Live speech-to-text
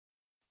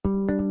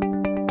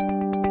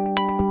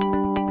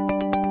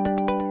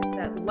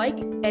like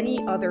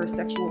any other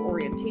sexual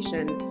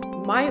orientation,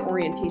 my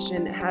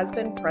orientation has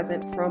been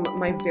present from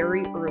my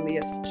very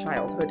earliest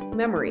childhood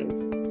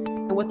memories.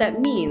 And what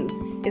that means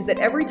is that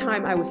every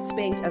time I was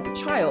spanked as a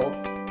child,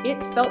 it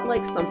felt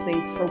like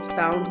something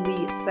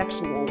profoundly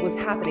sexual was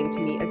happening to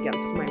me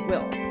against my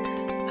will.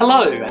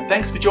 Hello, and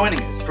thanks for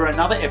joining us for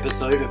another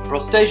episode of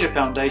Prostasia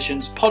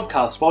Foundation's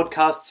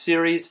podcast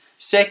series,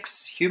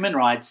 Sex, Human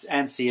Rights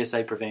and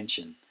CSA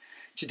Prevention.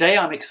 Today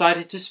I'm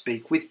excited to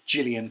speak with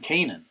Gillian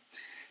Keenan.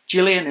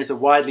 Gillian is a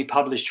widely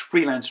published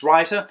freelance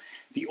writer,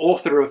 the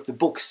author of the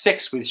book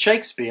Sex with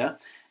Shakespeare,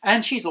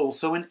 and she's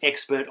also an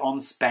expert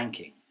on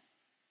spanking.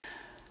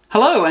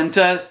 Hello, and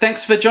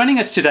thanks for joining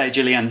us today,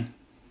 Gillian.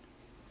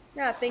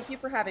 Yeah, thank you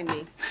for having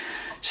me.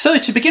 So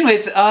to begin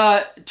with,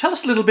 tell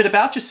us a little bit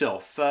about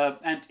yourself,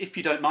 and if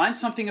you don't mind,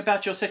 something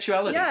about your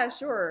sexuality. Yeah,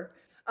 sure.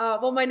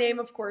 Well, my name,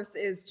 of course,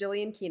 is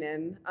Gillian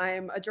Keenan.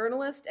 I'm a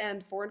journalist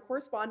and foreign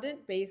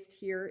correspondent based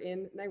here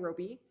in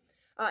Nairobi.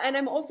 And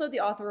I'm also the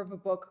author of a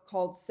book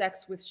called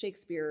Sex with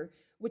Shakespeare,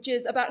 which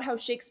is about how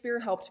Shakespeare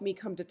helped me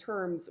come to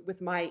terms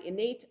with my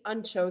innate,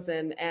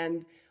 unchosen,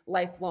 and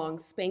lifelong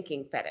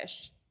spanking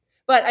fetish.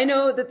 But I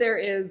know that there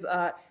is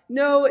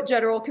no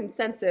general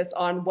consensus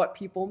on what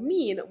people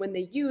mean when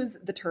they use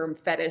the term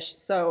fetish.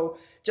 So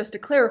just to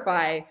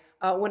clarify,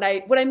 what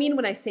I mean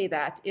when I say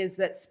that is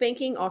that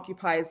spanking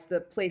occupies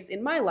the place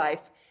in my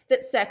life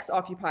that sex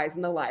occupies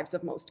in the lives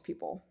of most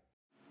people.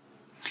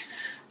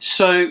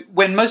 So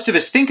when most of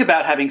us think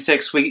about having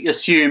sex, we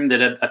assume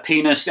that a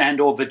penis and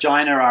or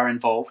vagina are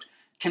involved.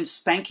 Can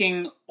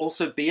spanking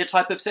also be a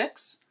type of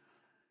sex?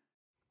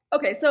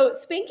 Okay, so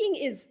spanking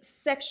is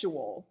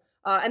sexual.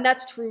 And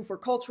that's true for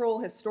cultural,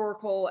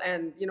 historical,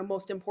 and,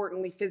 most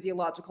importantly,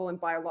 physiological and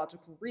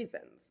biological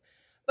reasons.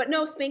 But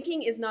no,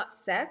 spanking is not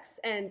sex,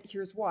 and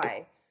here's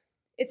why.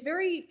 It's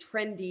very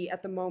trendy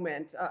at the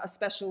moment,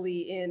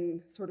 especially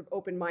in sort of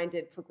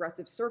open-minded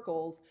progressive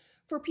circles,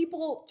 for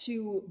people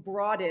to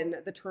broaden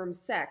the term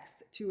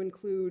sex to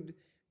include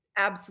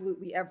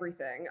absolutely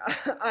everything.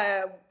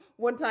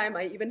 One time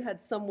I even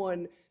had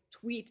someone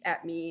tweet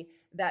at me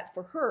that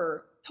for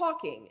her,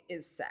 talking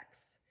is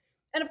sex.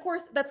 And of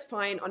course, that's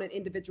fine on an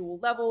individual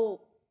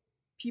level.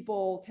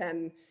 People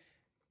can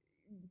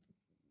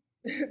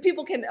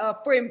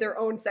frame their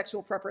own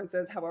sexual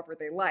preferences however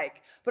they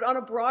like. But on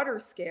a broader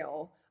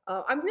scale,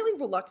 I'm really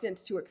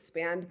reluctant to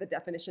expand the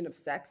definition of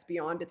sex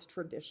beyond its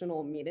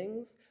traditional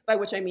meanings, by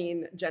which I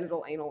mean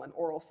genital, anal, and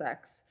oral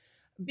sex.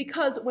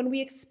 Because when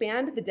we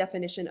expand the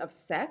definition of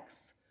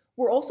sex,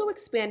 we're also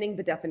expanding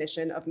the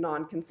definition of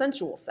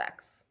non-consensual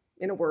sex.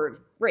 In a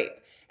word, rape.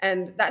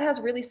 And that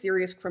has really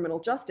serious criminal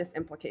justice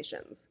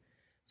implications.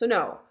 So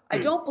no, I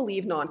don't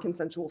believe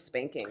non-consensual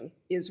spanking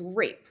is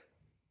rape,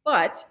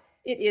 but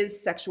it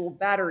is sexual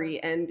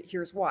battery, and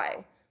here's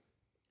why.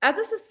 As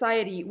a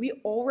society, we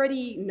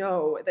already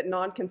know that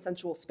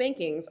non-consensual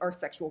spankings are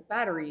sexual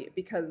battery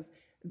because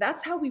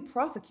that's how we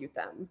prosecute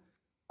them.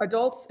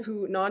 Adults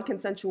who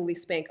non-consensually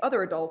spank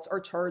other adults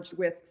are charged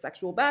with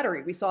sexual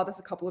battery. We saw this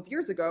a couple of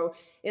years ago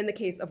in the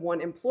case of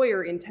one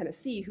employer in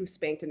Tennessee who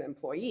spanked an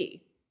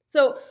employee.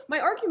 So my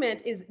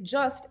argument is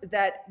just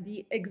that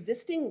the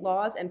existing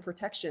laws and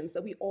protections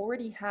that we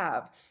already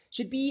have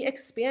should be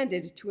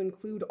expanded to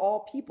include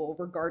all people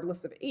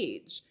regardless of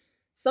age.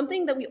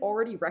 Something that we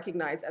already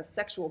recognize as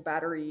sexual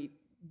battery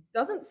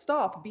doesn't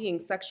stop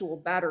being sexual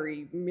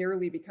battery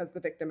merely because the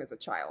victim is a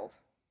child.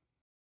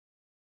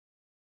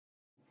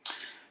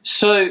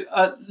 So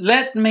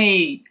let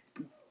me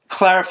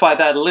clarify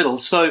that a little.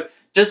 So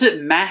does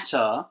it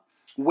matter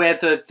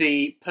whether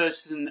the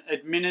person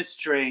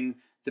administering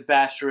the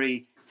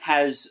battery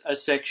has a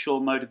sexual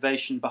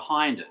motivation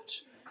behind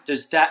it?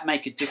 Does that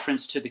make a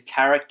difference to the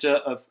character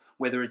of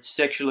whether it's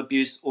sexual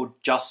abuse or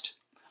just,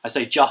 I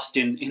say just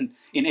in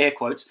air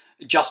quotes,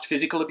 just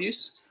physical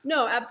abuse?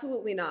 No,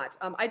 absolutely not.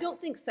 I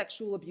don't think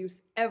sexual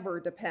abuse ever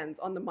depends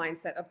on the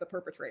mindset of the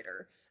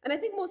perpetrator. And I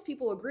think most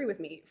people agree with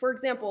me. For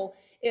example,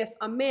 if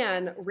a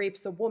man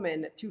rapes a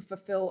woman to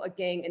fulfill a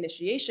gang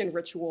initiation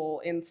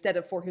ritual instead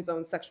of for his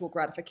own sexual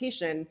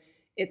gratification,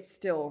 it's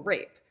still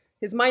rape.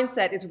 His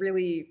mindset is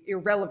really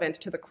irrelevant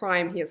to the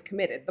crime he has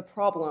committed. The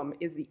problem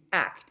is the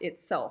act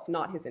itself,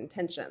 not his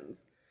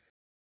intentions.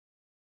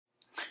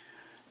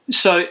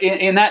 So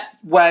in that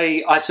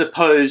way, I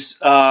suppose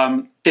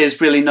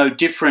there's really no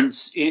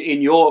difference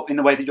in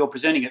the way that you're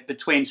presenting it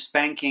between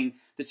spanking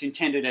that's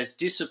intended as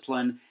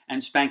discipline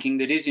and spanking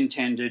that is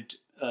intended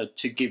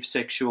to give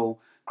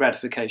sexual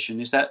gratification.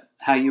 Is that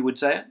how you would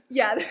say it?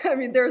 Yeah, I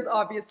mean, there's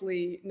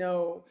obviously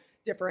no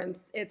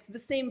difference. It's the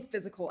same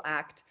physical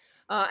act.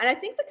 And I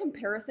think the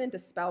comparison to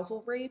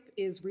spousal rape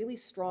is really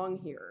strong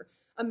here.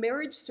 A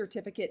marriage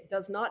certificate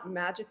does not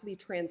magically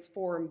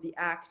transform the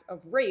act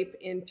of rape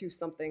into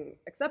something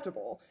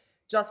acceptable,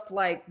 just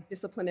like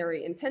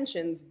disciplinary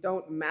intentions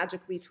don't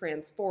magically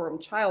transform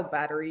child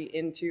battery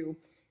into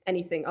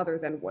anything other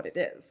than what it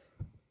is.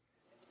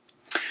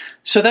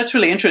 So that's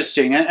really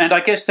interesting. And I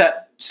guess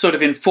that sort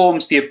of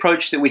informs the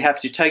approach that we have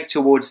to take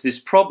towards this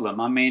problem.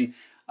 I mean,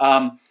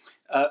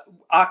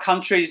 our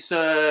countries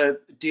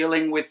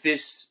dealing with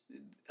this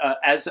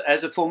as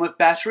a form of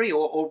battery,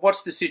 or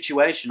what's the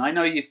situation? I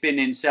know you've been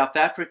in South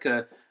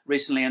Africa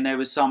recently, and there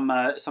was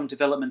some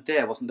development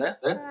there, wasn't there?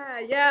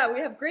 Yeah, we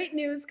have great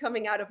news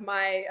coming out of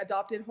my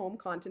adopted home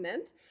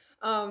continent.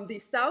 The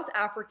South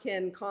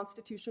African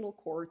Constitutional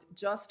Court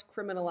just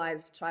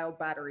criminalized child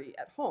battery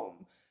at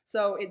home.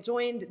 So it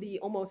joined the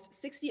almost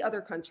 60 other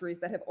countries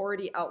that have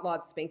already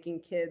outlawed spanking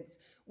kids,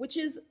 which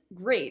is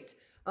great.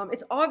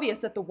 It's obvious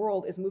that the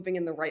world is moving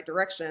in the right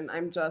direction.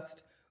 I'm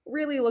just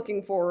really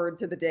looking forward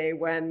to the day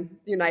when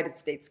the United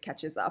States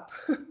catches up.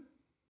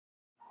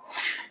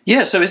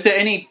 Yeah. So, is there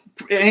any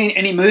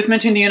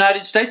movement in the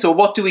United States, or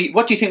what do you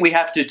think we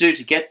have to do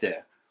to get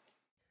there?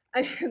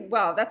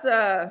 Wow, that's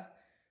a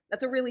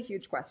really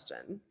huge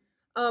question.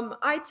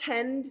 I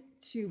tend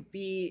to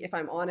be, if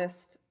I'm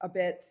honest, a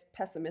bit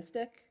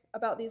pessimistic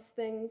about these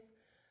things.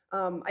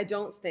 I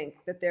don't think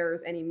that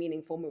there's any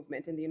meaningful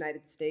movement in the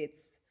United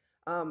States.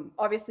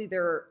 Obviously,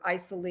 there are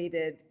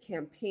isolated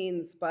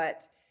campaigns,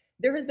 but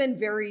there has been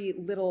very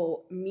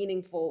little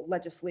meaningful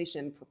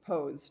legislation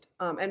proposed.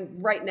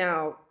 And right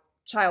now,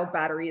 child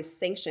battery is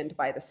sanctioned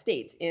by the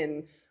state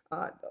in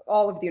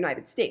all of the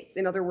United States.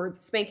 In other words,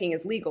 spanking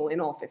is legal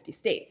in all 50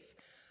 states,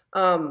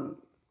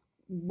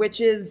 which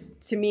is,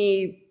 to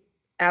me,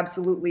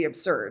 absolutely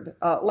absurd.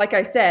 Like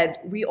I said,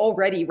 we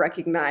already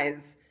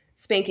recognize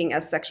spanking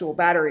as sexual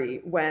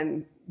battery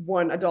when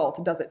one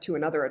adult does it to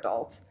another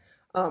adult.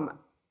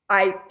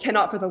 I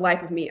cannot for the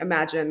life of me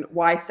imagine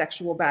why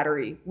sexual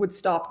battery would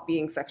stop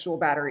being sexual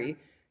battery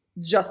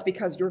just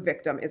because your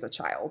victim is a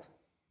child.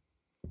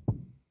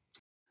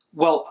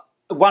 Well,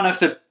 one of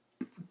the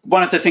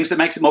things that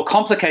makes it more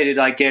complicated,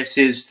 I guess,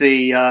 is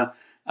the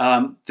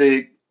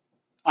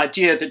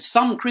idea that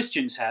some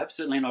Christians have,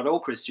 certainly not all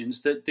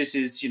Christians, that this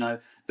is,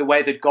 the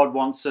way that God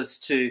wants us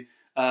to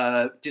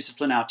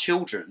discipline our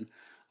children.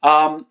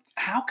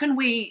 How can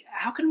we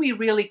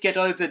really get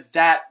over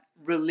that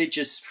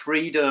religious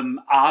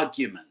freedom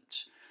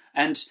argument?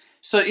 And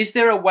so, is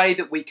there a way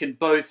that we can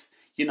both,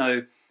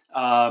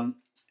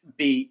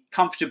 be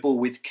comfortable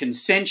with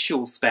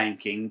consensual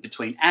spanking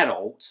between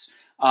adults,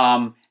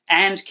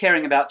 and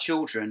caring about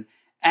children,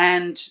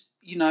 and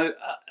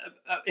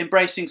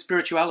embracing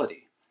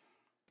spirituality?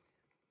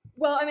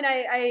 Well, I mean,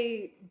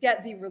 I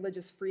get the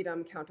religious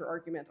freedom counter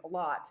argument a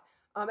lot.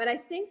 And I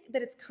think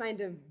that it's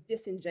kind of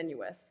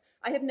disingenuous.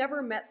 I have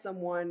never met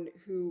someone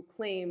who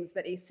claims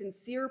that a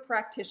sincere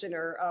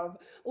practitioner of,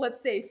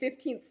 let's say,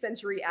 15th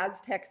century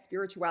Aztec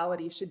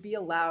spirituality should be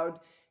allowed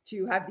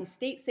to have the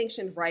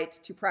state-sanctioned right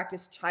to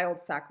practice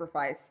child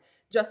sacrifice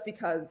just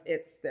because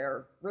it's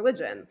their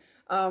religion.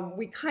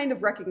 We kind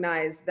of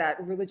recognize that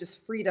religious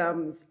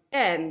freedoms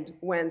end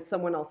when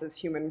someone else's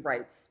human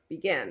rights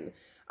begin.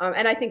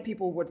 And I think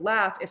people would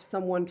laugh if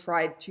someone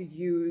tried to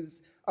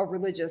use a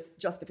religious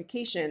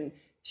justification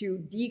to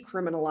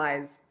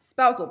decriminalize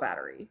spousal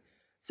battery.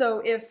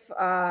 So if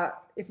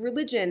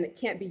religion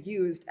can't be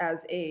used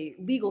as a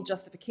legal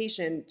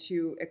justification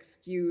to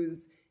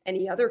excuse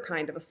any other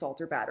kind of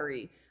assault or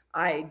battery,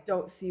 I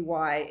don't see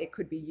why it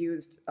could be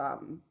used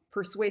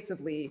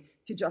persuasively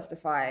to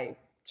justify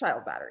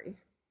child battery.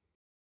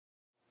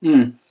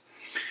 Mm.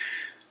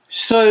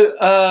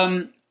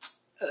 So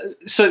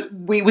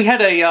we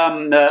had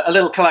a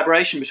little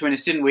collaboration between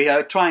us, didn't we?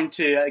 Trying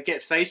to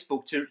get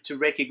Facebook to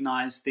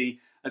recognise the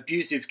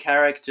abusive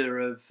character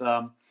of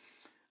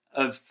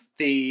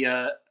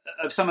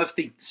some of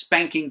the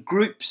spanking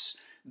groups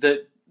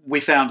that we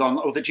found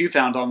or that you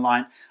found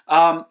online.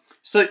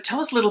 So tell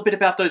us a little bit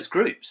about those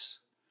groups.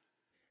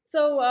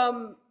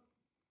 So,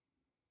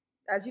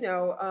 as you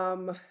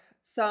know,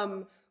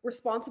 some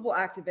responsible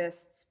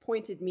activists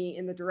pointed me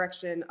in the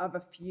direction of a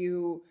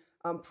few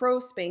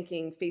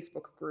pro-spanking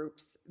Facebook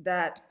groups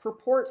that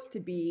purport to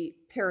be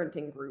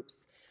parenting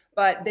groups,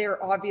 but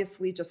they're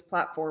obviously just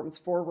platforms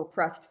for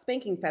repressed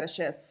spanking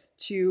fetishists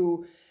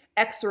to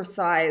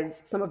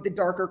exorcise some of the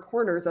darker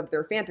corners of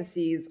their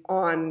fantasies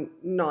on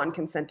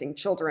non-consenting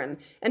children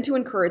and to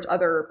encourage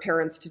other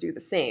parents to do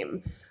the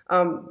same.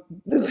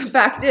 The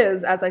fact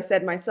is, as I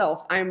said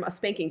myself, I'm a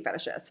spanking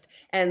fetishist,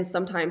 and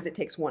sometimes it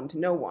takes one to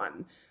know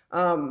one.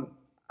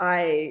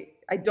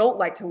 I don't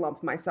like to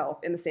lump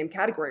myself in the same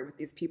category with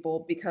these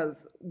people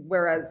because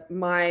whereas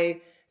my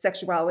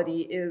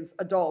sexuality is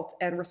adult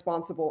and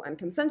responsible and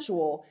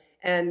consensual,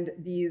 and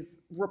these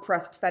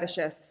repressed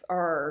fetishists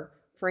are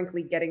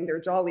frankly getting their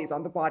jollies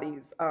on the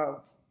bodies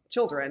of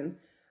children,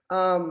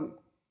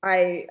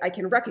 I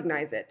can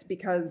recognize it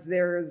because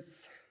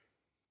there's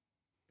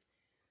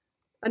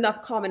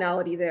enough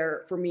commonality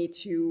there for me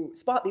to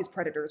spot these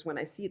predators when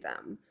I see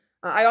them.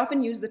 I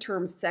often use the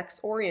term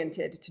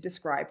sex-oriented to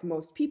describe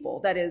most people,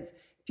 that is,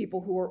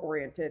 people who are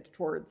oriented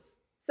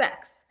towards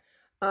sex.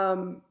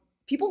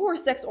 People who are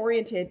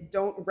sex-oriented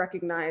don't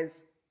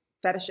recognize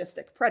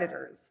fetishistic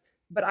predators,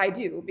 but I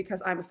do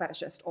because I'm a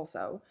fetishist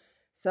also.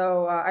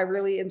 So I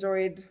really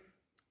enjoyed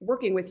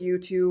working with you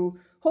to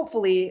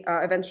hopefully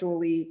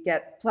eventually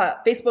get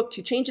Facebook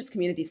to change its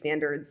community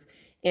standards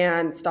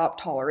and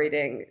stop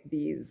tolerating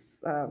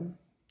these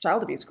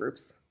child abuse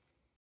groups.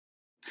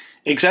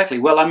 Exactly.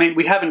 Well, I mean,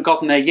 we haven't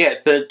gotten there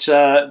yet, but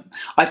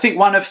I think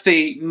one of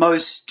the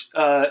most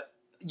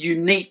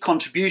unique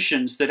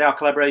contributions that our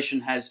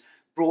collaboration has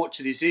brought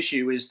to this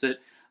issue is that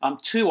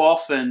too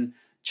often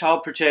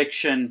child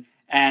protection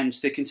and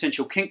the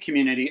consensual kink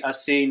community are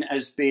seen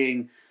as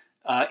being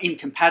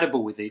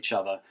incompatible with each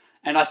other.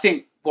 And I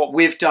think what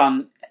we've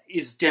done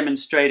is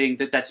demonstrating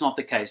that that's not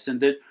the case, and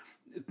that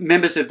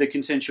members of the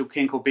consensual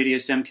kink or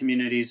BDSM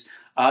communities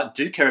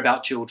do care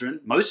about children.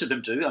 Most of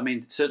them do. I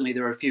mean, certainly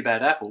there are a few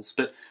bad apples,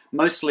 but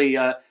mostly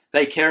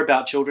they care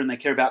about children, they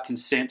care about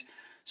consent.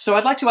 So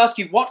I'd like to ask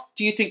you, what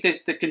do you think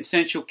that the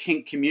consensual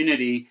kink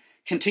community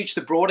can teach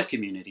the broader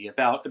community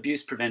about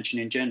abuse prevention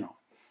in general?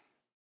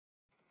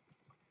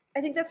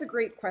 I think that's a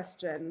great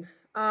question.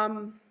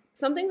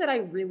 Something that I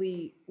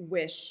really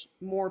wish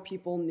more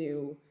people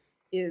knew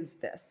is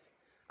this.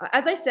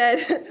 As I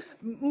said,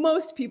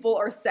 most people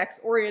are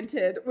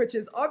sex-oriented, which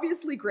is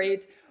obviously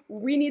great.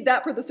 We need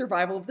that for the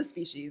survival of the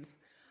species.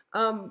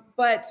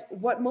 But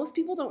what most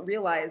people don't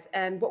realize,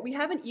 and what we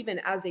haven't even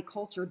as a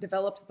culture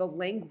developed the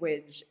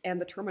language and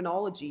the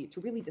terminology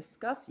to really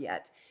discuss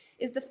yet,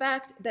 is the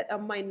fact that a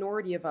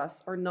minority of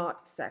us are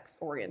not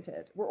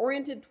sex-oriented. We're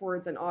oriented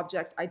towards an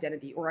object,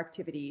 identity, or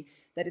activity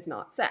that is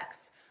not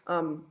sex.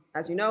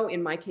 As you know,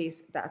 in my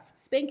case, that's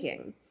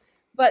spanking.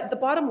 But the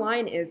bottom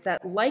line is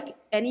that, like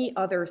any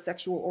other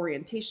sexual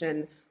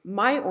orientation,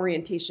 my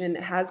orientation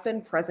has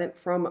been present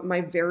from my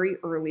very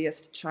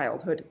earliest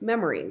childhood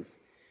memories.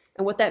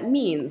 And what that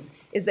means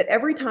is that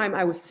every time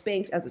I was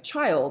spanked as a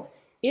child,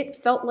 it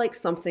felt like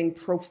something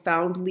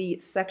profoundly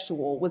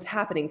sexual was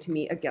happening to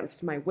me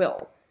against my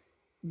will,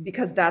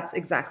 because that's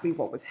exactly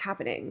what was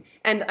happening.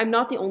 And I'm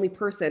not the only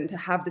person to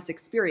have this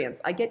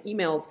experience. I get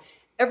emails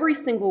every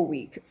single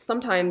week,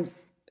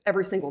 sometimes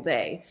every single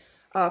day,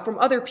 from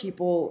other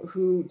people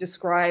who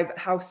describe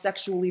how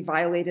sexually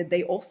violated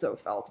they also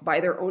felt by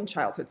their own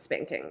childhood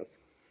spankings.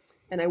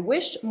 And I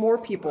wish more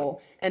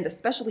people, and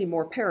especially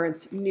more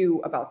parents, knew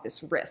about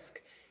this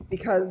risk,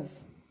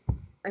 because,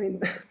 I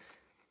mean,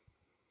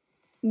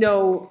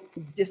 no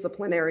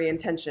disciplinary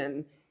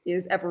intention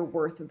is ever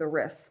worth the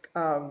risk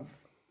of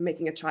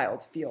making a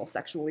child feel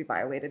sexually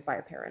violated by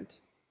a parent.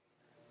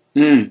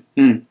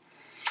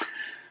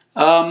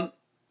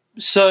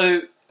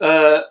 So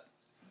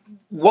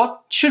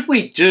what should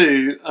we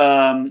do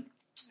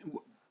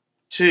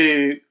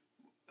to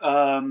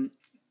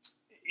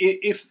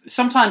if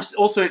sometimes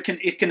also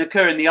it can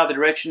occur in the other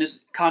direction,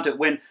 can't it,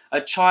 when a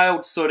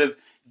child sort of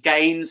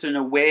gains an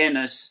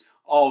awareness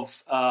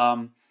of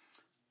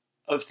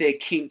their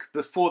kink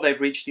before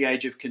they've reached the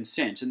age of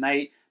consent, and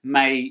they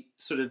may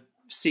sort of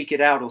seek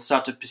it out or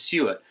start to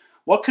pursue it.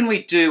 What can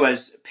we do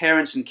as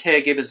parents and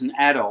caregivers and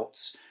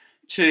adults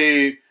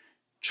to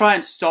try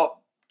and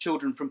stop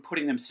children from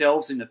putting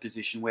themselves in a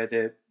position where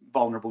they're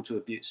vulnerable to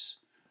abuse?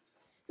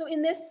 So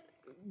in this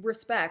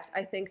respect,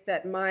 I think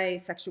that my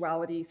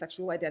sexuality,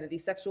 sexual identity,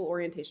 sexual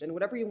orientation,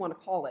 whatever you want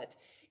to call it,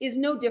 is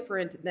no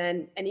different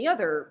than any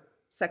other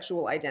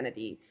sexual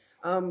identity.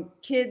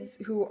 Kids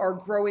who are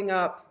growing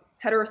up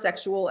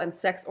heterosexual and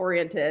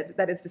sex-oriented,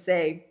 that is to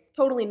say,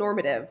 totally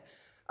normative,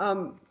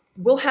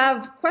 will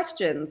have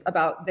questions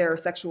about their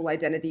sexual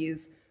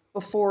identities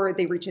before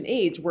they reach an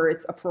age where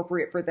it's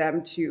appropriate for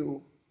them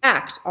to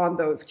act on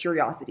those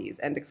curiosities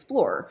and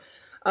explore.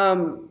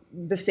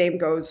 The same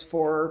goes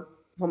for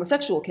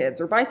homosexual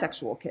kids or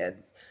bisexual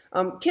kids.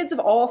 Kids of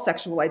all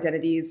sexual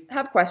identities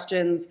have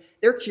questions.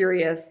 They're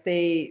curious.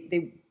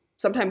 They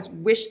sometimes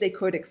wish they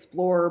could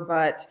explore,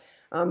 but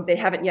they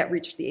haven't yet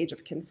reached the age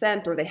of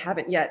consent, or they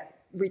haven't yet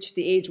reached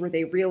the age where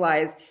they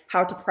realize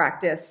how to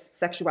practice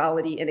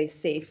sexuality in a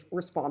safe,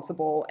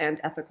 responsible, and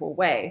ethical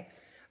way.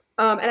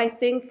 And I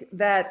think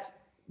that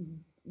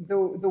the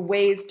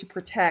ways to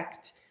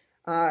protect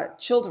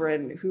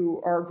children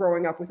who are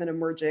growing up with an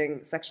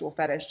emerging sexual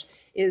fetish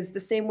is the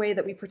same way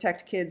that we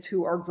protect kids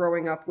who are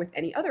growing up with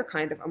any other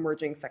kind of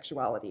emerging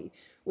sexuality,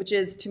 which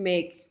is to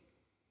make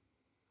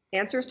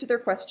answers to their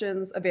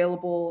questions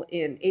available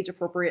in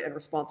age-appropriate and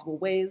responsible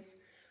ways,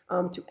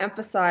 to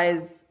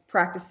emphasize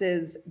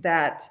practices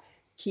that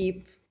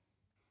keep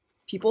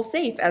people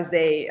safe as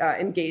they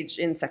engage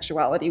in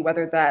sexuality,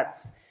 whether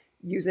that's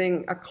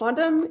using a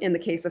condom in the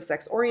case of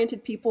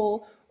sex-oriented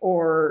people,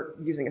 or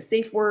using a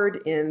safe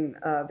word in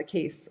the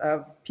case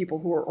of people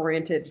who are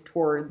oriented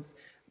towards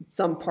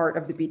some part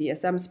of the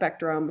BDSM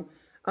spectrum.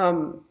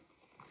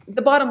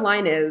 The bottom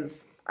line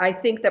is, I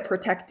think that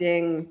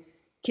protecting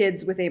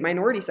kids with a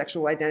minority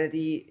sexual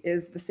identity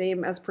is the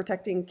same as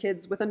protecting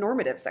kids with a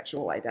normative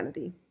sexual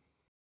identity.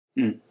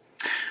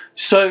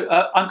 So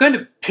I'm going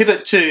to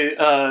pivot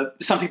to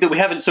something that we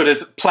haven't sort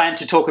of planned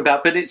to talk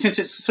about, but since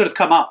it's sort of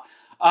come up,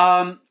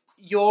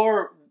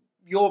 your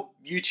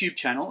YouTube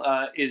channel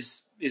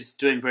is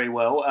doing very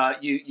well.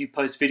 You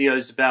post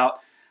videos about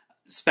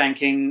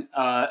spanking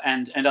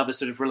and other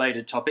sort of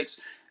related topics.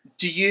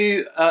 Do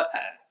you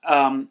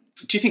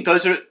think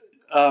those are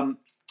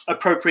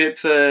appropriate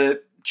for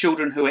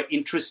children who are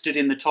interested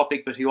in the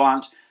topic but who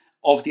aren't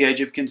of the age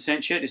of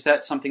consent yet? Is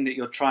that something that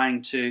you're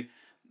trying to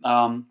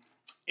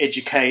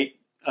educate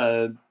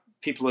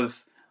people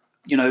of,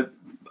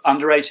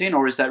 under 18,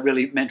 or is that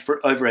really meant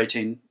for over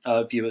 18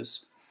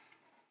 viewers?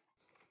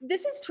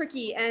 This is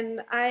tricky,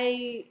 and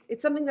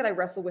it's something that I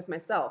wrestle with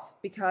myself,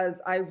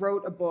 because I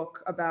wrote a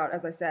book about,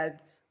 as I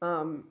said,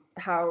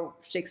 how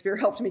Shakespeare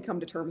helped me come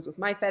to terms with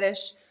my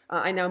fetish.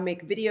 I now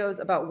make videos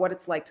about what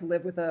it's like to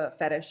live with a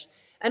fetish.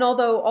 And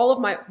although all of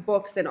my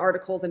books and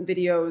articles and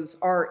videos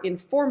are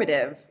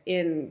informative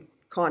in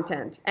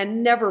content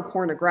and never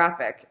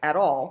pornographic at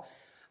all,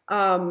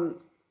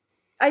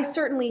 I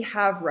certainly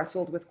have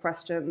wrestled with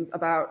questions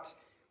about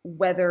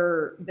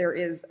whether there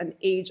is an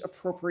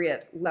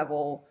age-appropriate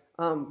level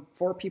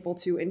for people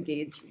to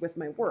engage with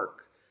my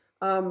work.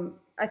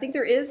 I think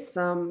there is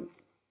some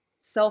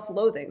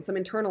self-loathing, some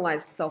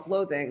internalized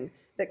self-loathing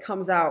that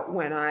comes out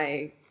when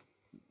I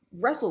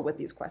wrestle with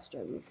these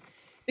questions.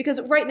 Because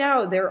right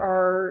now there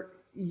are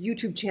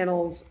YouTube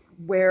channels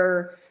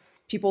where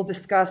people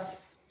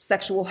discuss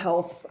sexual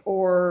health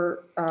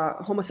or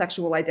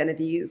homosexual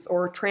identities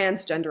or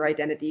transgender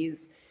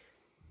identities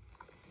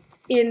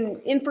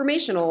in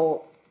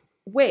informational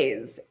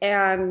ways.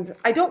 And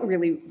I don't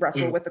really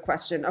wrestle with the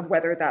question of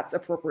whether that's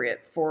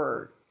appropriate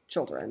for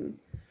children.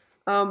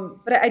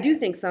 But I do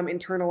think some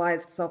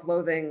internalized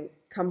self-loathing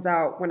comes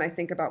out when I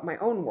think about my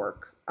own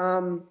work.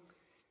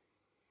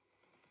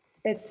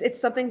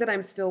 It's something that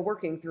I'm still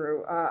working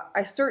through.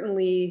 I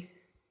certainly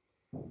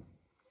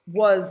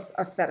was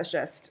a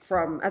fetishist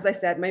from, as I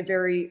said, my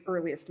very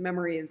earliest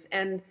memories.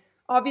 And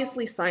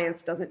obviously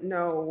science doesn't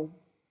know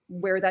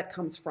where that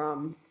comes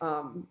from.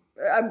 I'm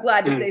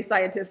glad to say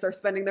scientists are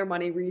spending their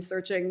money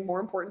researching more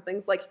important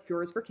things like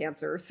cures for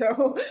cancer.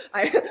 So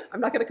I'm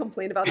not going to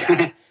complain about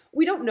that.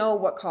 We don't know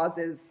what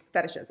causes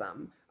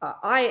fetishism.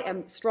 I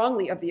am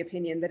strongly of the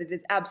opinion that it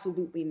is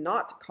absolutely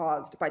not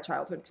caused by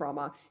childhood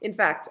trauma. In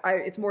fact,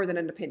 it's more than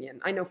an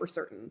opinion. I know for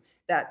certain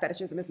that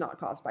fetishism is not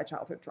caused by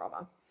childhood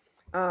trauma.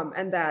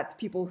 And that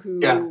people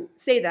who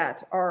say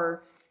that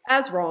are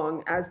as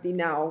wrong as the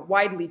now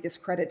widely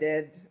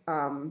discredited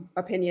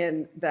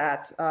opinion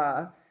that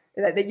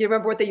you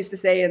remember what they used to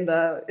say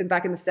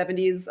back in the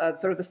 70s,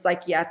 sort of the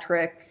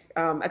psychiatric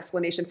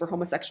explanation for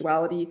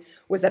homosexuality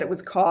was that it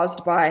was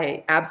caused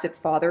by absent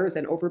fathers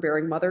and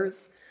overbearing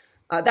mothers.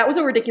 That was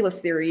a ridiculous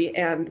theory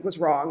and was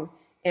wrong.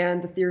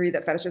 And the theory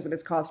that fetishism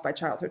is caused by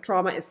childhood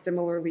trauma is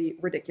similarly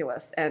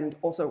ridiculous and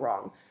also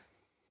wrong.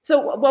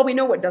 So while we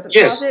know what doesn't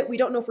cause it, we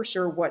don't know for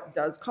sure what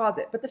does cause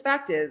it. But the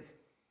fact is,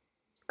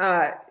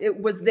 it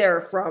was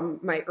there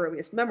from my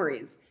earliest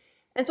memories.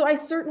 And so I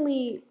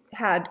certainly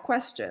had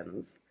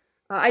questions.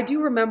 I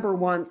do remember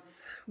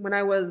once when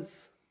I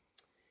was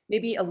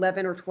maybe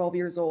 11 or 12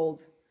 years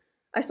old,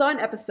 I saw an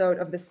episode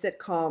of the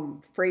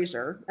sitcom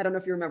Frasier. I don't know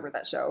if you remember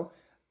that show,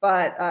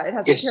 but it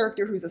has a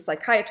character who's a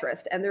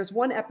psychiatrist. And there's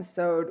one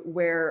episode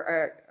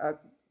where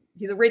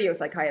he's a radio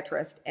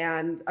psychiatrist,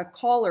 and a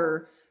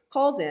caller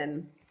calls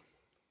in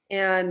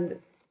and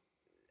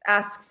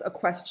asks a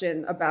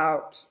question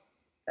about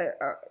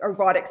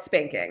erotic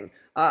spanking.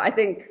 I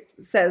think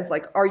says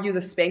like, "Are you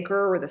the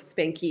spanker or the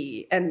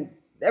spanky?" And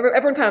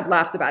everyone kind of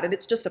laughs about it.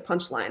 It's just a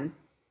punchline.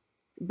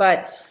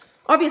 But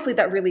obviously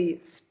that really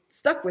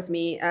stuck with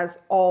me, as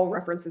all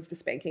references to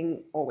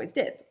spanking always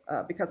did,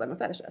 because I'm a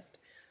fetishist.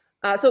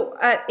 So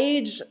at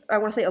age, I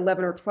want to say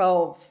 11 or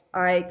 12,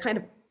 I kind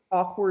of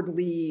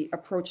awkwardly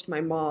approached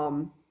my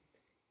mom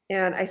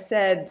and I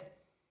said,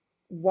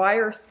 "Why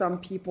are some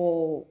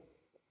people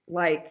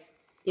like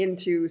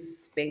into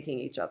spanking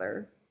each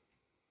other?"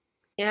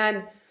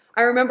 And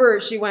I remember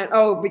she went,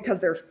 "Oh, because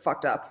they're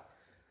fucked up."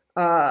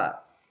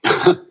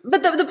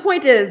 But the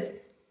point is,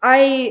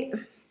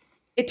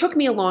 it took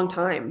me a long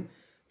time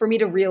for me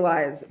to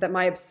realize that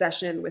my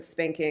obsession with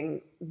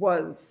spanking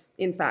was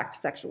in fact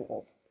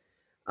sexual.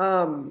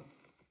 But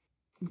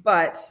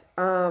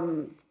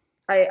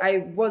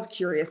I was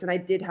curious and I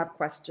did have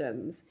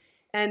questions.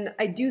 And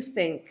I do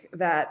think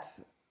that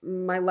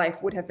my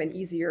life would have been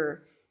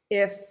easier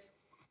if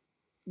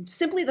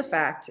simply the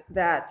fact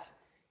that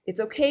it's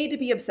okay to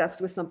be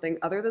obsessed with something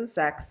other than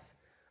sex.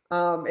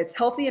 It's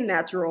healthy and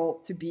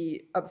natural to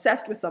be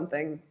obsessed with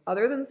something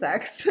other than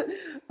sex.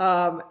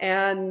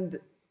 And,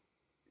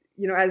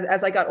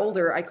 as I got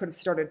older, I could have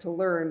started to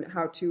learn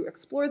how to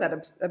explore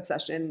that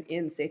obsession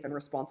in safe and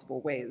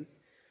responsible ways.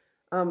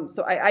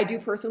 So I do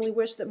personally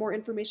wish that more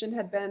information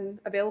had been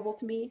available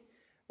to me.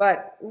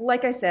 But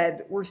like I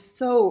said, we're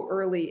so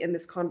early in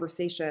this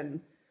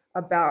conversation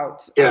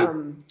about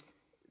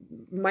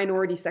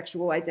minority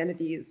sexual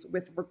identities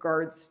with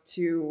regards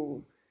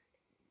to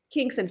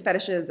kinks and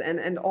fetishes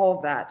and all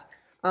of that,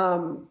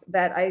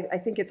 that I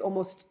think it's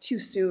almost too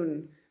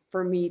soon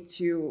for me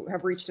to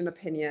have reached an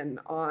opinion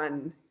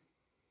on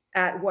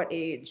at what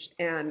age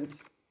and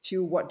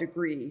to what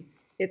degree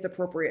it's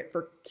appropriate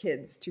for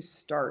kids to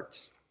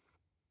start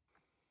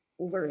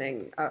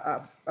learning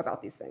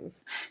about these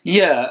things.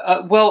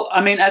 Well,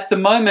 I mean, at the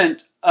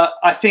moment,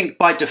 I think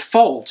by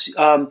default,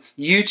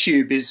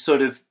 YouTube is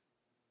sort of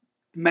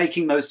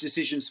making those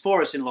decisions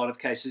for us in a lot of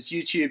cases.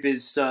 YouTube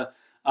is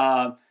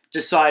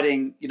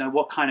deciding,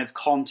 what kind of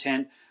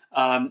content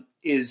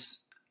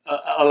is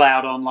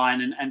allowed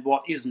online and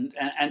what isn't.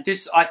 And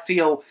this, I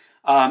feel,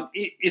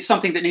 is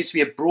something that needs to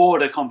be a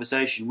broader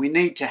conversation. We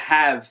need to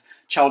have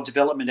child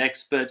development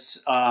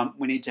experts.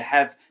 We need to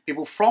have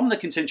people from the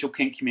consensual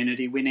kink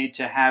community. We need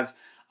to have,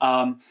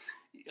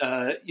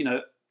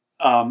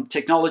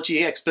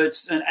 technology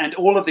experts and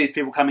all of these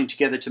people coming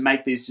together to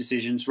make these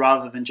decisions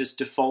rather than just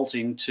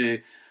defaulting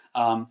to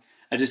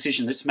a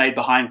decision that's made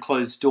behind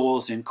closed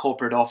doors in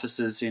corporate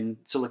offices in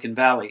Silicon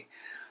Valley.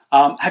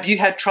 Have you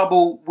had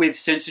trouble with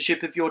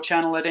censorship of your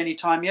channel at any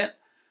time yet?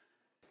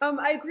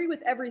 I agree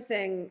with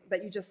everything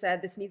that you just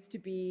said. This needs to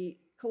be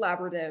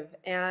collaborative.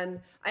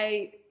 And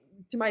I,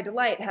 to my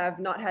delight, have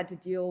not had to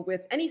deal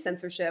with any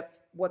censorship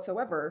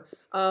whatsoever.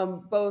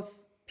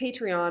 Both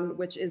Patreon,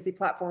 which is the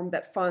platform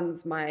that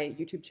funds my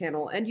YouTube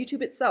channel, and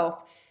YouTube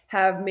itself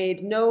have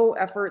made no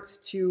efforts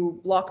to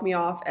block me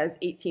off as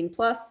 18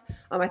 plus.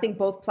 I think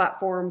both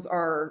platforms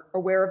are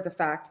aware of the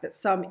fact that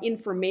some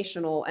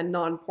informational and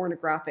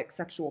non-pornographic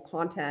sexual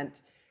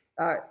content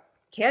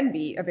can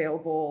be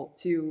available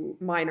to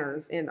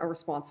minors in a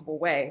responsible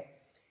way.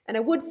 And I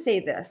would say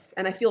this,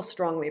 and I feel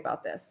strongly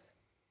about this.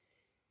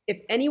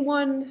 If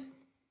anyone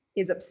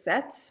is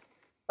upset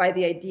by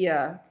the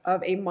idea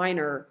of a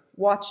minor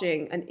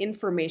watching an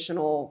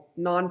informational,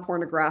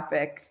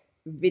 non-pornographic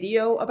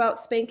video about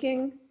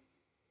spanking,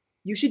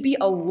 you should be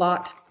a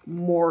lot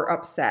more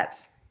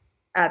upset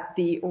at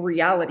the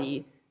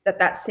reality that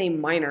that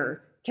same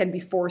minor can be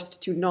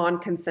forced to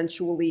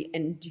non-consensually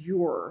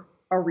endure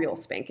a real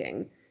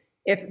spanking.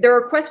 If there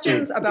are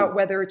questions about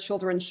whether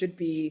children should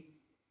be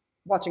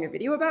watching a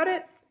video about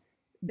it,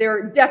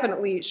 there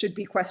definitely should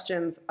be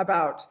questions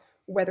about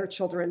whether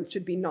children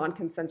should be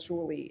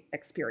non-consensually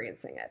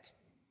experiencing it.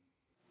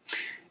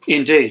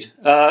 Indeed.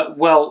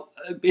 Well,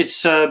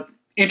 it's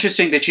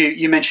interesting that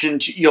you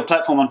mentioned your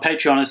platform on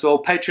Patreon as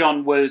well.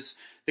 Patreon was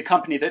the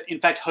company that, in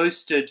fact,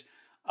 hosted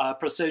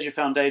Prostasia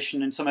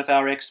Foundation and some of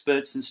our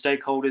experts and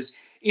stakeholders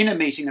in a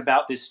meeting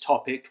about this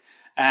topic.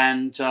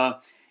 And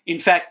in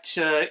fact,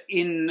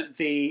 in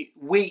the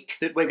week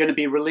that we're going to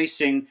be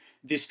releasing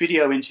this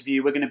video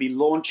interview, we're going to be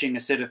launching a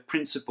set of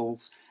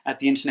principles at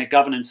the Internet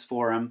Governance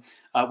Forum,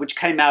 which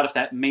came out of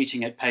that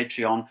meeting at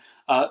Patreon,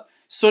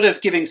 sort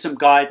of giving some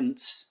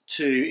guidance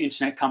to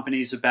internet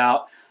companies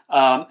about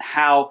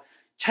how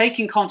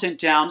taking content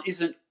down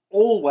isn't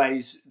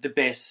always the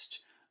best,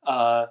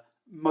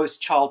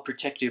 most child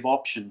protective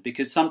option,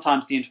 because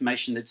sometimes the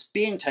information that's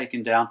being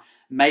taken down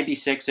may be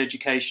sex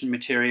education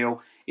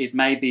material, it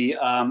may be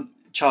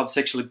child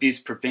sexual abuse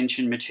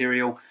prevention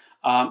material,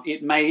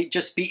 it may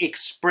just be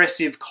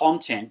expressive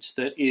content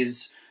that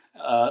is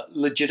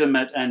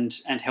legitimate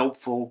and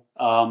helpful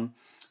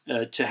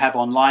to have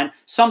online,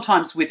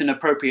 sometimes with an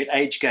appropriate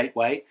age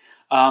gateway.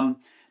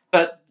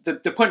 But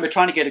the point we're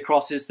trying to get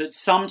across is that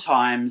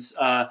sometimes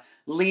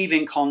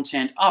leaving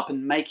content up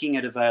and making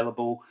it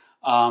available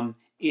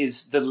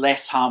is the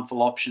less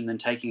harmful option than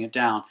taking it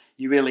down.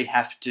 You really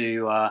have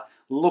to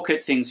look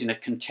at things in a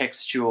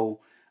contextual,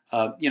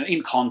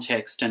 in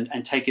context,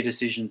 and take a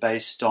decision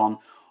based on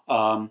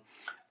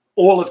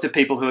all of the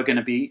people who are going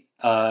to be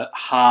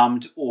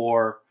harmed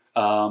or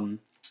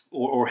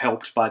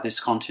helped by this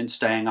content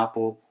staying up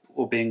or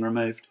being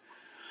removed.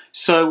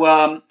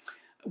 So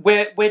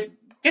we're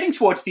getting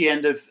towards the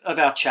end of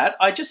our chat.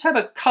 I just have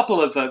a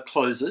couple of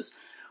closes.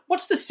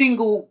 What's the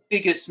single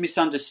biggest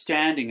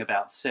misunderstanding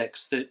about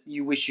sex that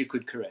you wish you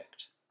could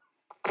correct?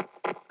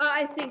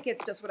 I think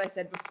it's just what I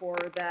said before,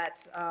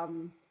 that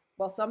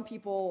while some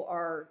people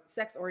are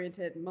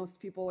sex-oriented, most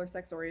people are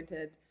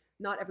sex-oriented,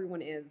 not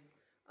everyone is.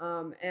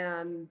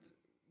 And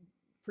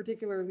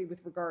particularly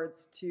with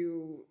regards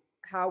to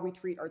how we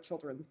treat our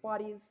children's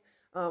bodies,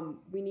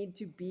 we need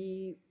to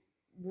be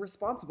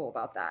responsible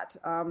about that.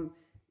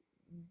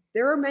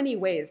 There are many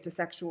ways to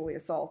sexually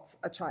assault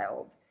a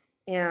child,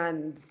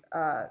 and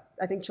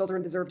I think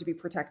children deserve to be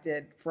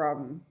protected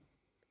from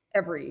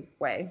every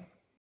way.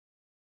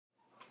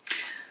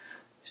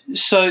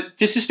 So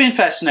this has been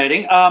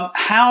fascinating.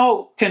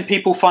 How can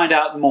people find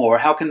out more?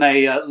 How can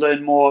they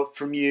learn more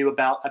from you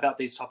about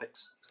these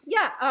topics?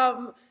 Yeah,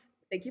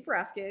 thank you for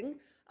asking.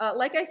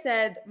 Like I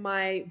said,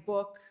 my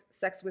book,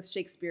 Sex with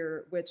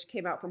Shakespeare, which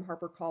came out from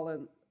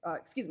HarperCollins,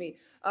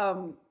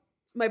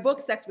 my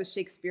book, Sex with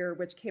Shakespeare,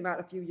 which came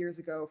out a few years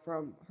ago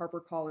from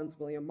HarperCollins,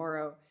 William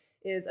Morrow,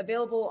 is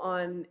available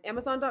on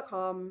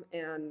Amazon.com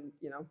and,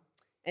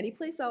 any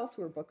place else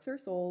where books are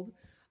sold.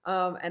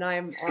 And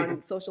I'm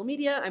on social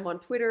media. I'm on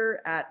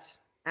Twitter at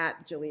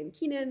Jillian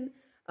Keenan.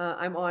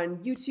 I'm on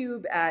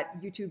YouTube at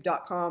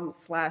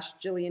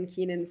youtube.com/Jillian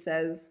Keenan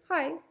says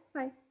hi.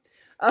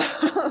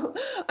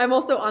 I'm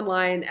also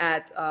online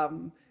at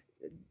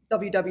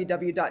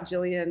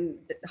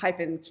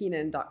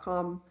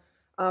www.jillian-keenan.com.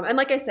 And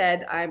like I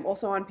said, I'm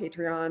also on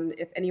Patreon.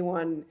 If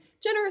anyone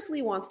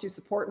generously wants to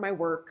support my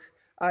work,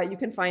 you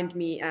can find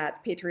me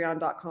at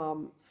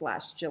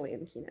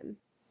patreon.com/Jillian Keenan.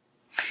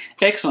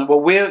 Excellent. Well,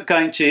 we're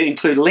going to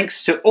include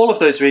links to all of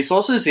those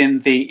resources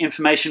in the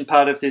information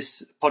part of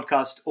this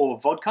podcast or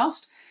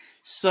vodcast.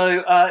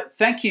 So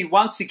thank you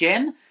once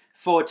again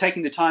for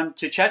taking the time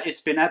to chat.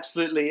 It's been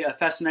absolutely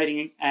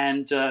fascinating,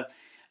 and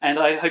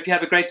I hope you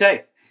have a great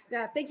day.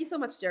 Yeah, thank you so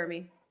much,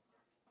 Jeremy.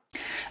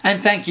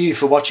 And thank you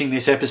for watching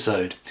this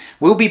episode.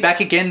 We'll be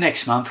back again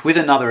next month with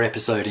another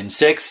episode in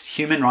sex,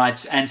 human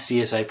rights, and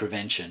CSA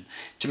prevention.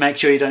 To make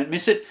sure you don't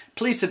miss it,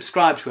 please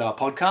subscribe to our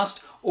podcast,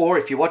 or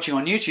if you're watching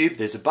on YouTube,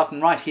 there's a button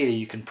right here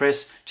you can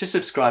press to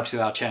subscribe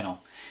to our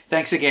channel.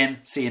 Thanks again.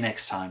 See you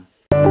next time.